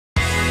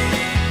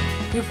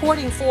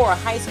Reporting for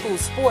High School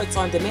Sports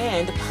on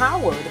Demand,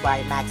 powered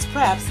by Max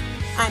Preps,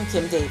 I'm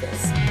Kim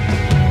Davis.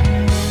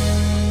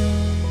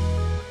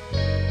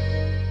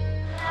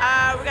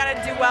 We got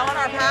to do well on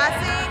our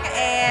passing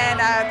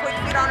and quick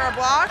feet on our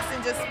blocks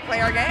and just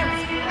play our games.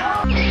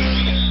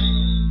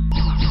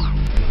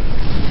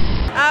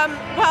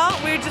 Well,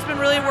 we've just been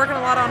really working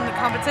a lot on the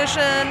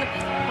competition,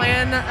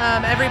 playing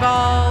every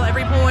ball,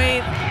 every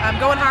point,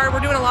 going hard.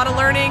 We're doing a lot of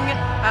learning,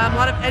 a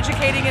lot of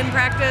educating in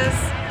practice.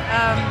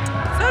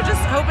 So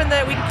just hoping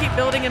that we can keep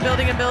building and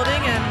building and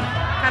building and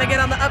kind of get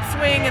on the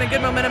upswing and a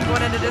good momentum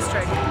going into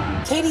district.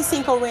 Katy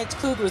Cinco Ranch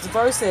Cougars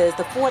versus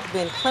the Fort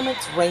Bend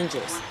Clements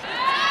Rangers.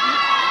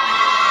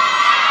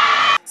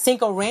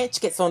 Cinco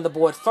Ranch gets on the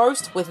board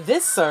first with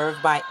this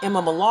serve by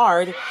Emma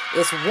Millard.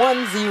 It's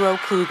 1-0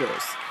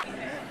 Cougars.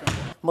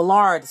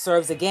 Millard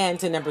serves again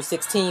to number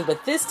 16,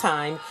 but this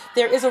time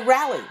there is a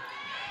rally.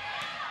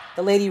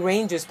 The Lady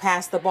Rangers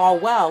pass the ball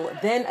well,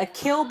 then a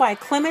kill by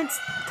Clements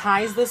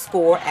ties the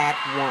score at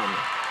 1.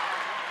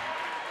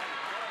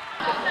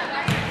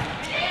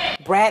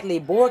 Bradley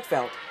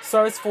Borgfeldt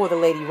serves for the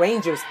Lady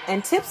Rangers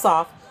and tips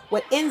off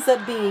what ends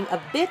up being a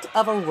bit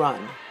of a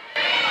run.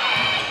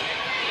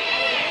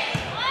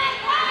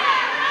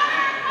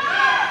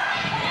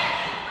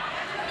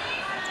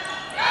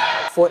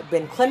 Fort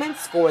Bend Clements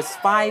scores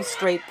 5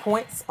 straight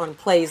points on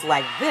plays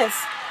like this,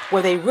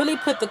 where they really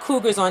put the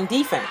Cougars on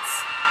defense.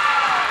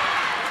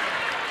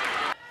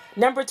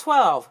 Number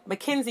 12,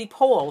 Mackenzie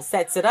Powell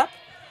sets it up.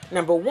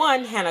 Number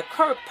 1, Hannah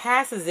Kirk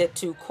passes it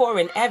to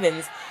Corinne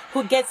Evans,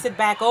 who gets it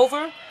back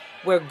over,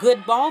 where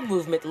good ball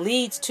movement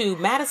leads to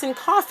Madison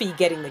Coffey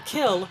getting the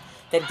kill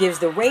that gives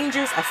the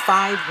Rangers a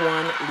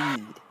 5-1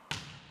 lead.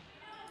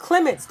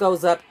 Clements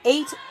goes up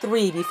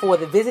 8-3 before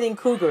the visiting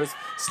Cougars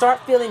start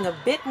feeling a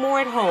bit more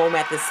at home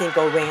at the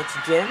Cinco Ranch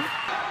gym.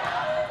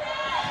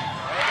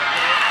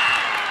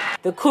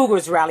 The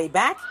Cougars rally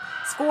back,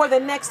 score the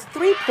next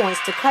 3 points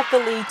to cut the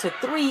lead to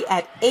 3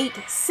 at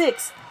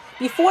 8-6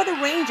 before the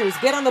Rangers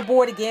get on the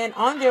board again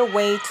on their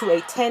way to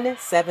a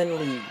 10-7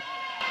 lead.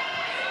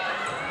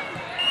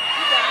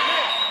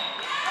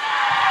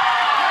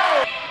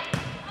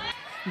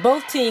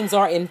 Both teams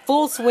are in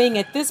full swing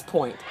at this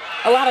point.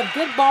 A lot of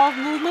good ball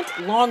movement,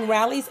 long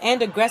rallies,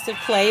 and aggressive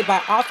play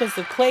by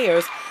offensive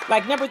players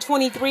like number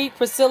 23,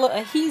 Priscilla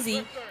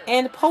Ahizi,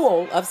 and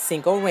Powell of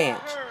Cinco Ranch.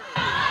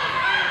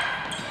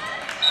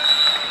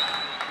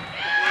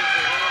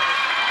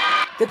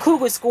 The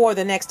Cougars score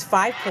the next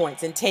 5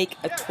 points and take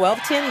a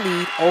 12-10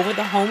 lead over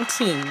the home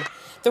team.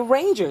 The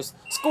Rangers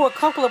score a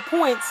couple of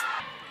points,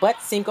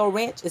 but Cinco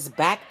Ranch is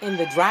back in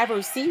the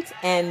driver's seat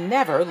and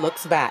never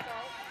looks back.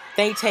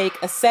 They take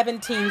a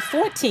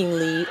 17-14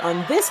 lead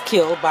on this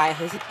kill by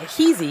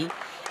Ahizi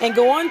and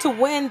go on to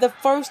win the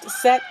first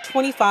set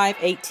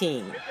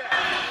 25-18.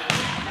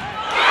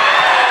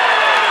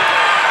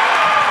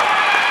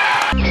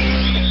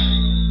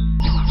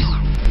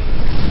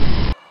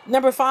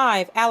 Number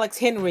 5, Alex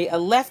Henry, a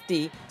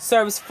lefty,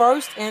 serves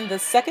first in the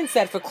second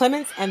set for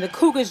Clements, and the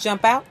Cougars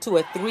jump out to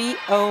a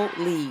 3-0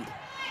 lead.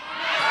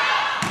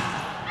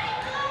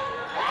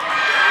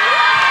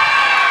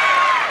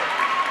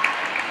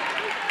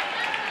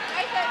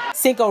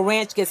 Cinco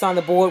Ranch gets on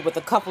the board with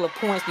a couple of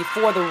points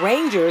before the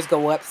Rangers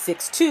go up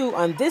 6-2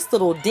 on this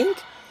little dink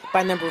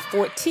by number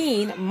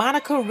 14,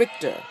 Monica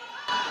Richter.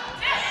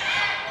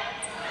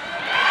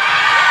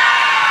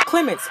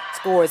 Clements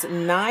scores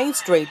 9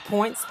 straight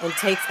points and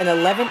takes an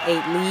 11-8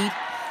 lead.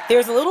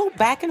 There's a little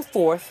back and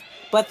forth,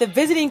 but the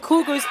visiting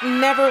Cougars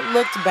never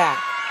looked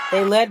back.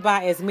 They led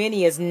by as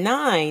many as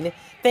 9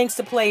 thanks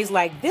to plays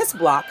like this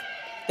block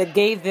that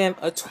gave them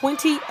a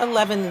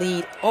 20-11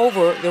 lead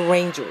over the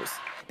Rangers.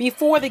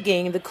 Before the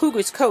game, the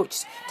Cougars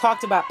coach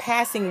talked about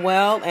passing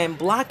well and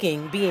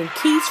blocking being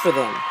keys for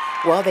them.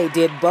 Well, they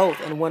did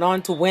both and went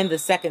on to win the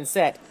second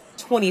set,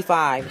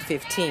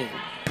 25-15.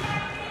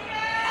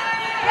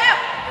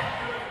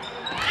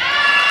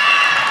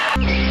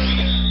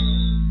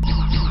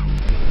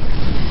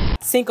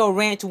 Cinco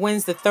Ranch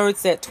wins the third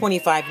set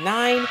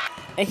 25-9.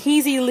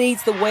 Ahizi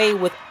leads the way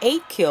with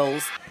 8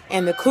 kills,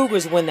 and the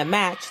Cougars win the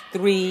match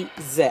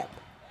 3-0.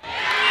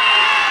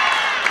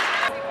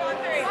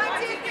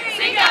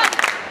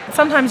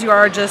 Sometimes you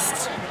are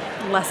just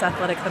less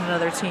athletic than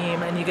another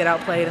team and you get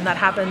outplayed, and that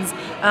happens.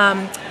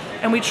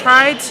 And we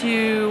try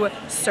to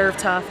serve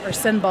tough or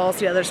send balls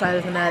to the other side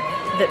of the net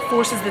that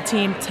forces the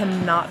team to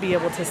not be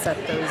able to set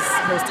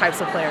those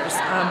types of players.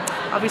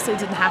 Obviously it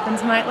didn't happen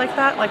tonight like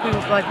that, like we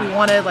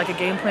wanted, like a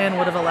game plan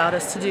would have allowed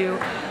us to do.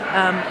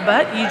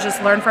 But you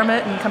just learn from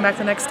it and come back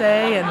the next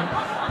day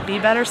and be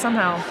better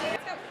somehow.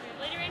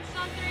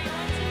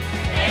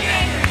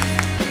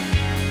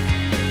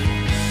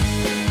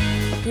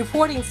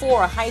 Reporting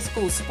for High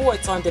School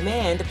Sports on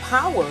Demand,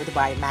 powered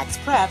by Max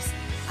Preps,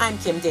 I'm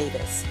Kim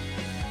Davis.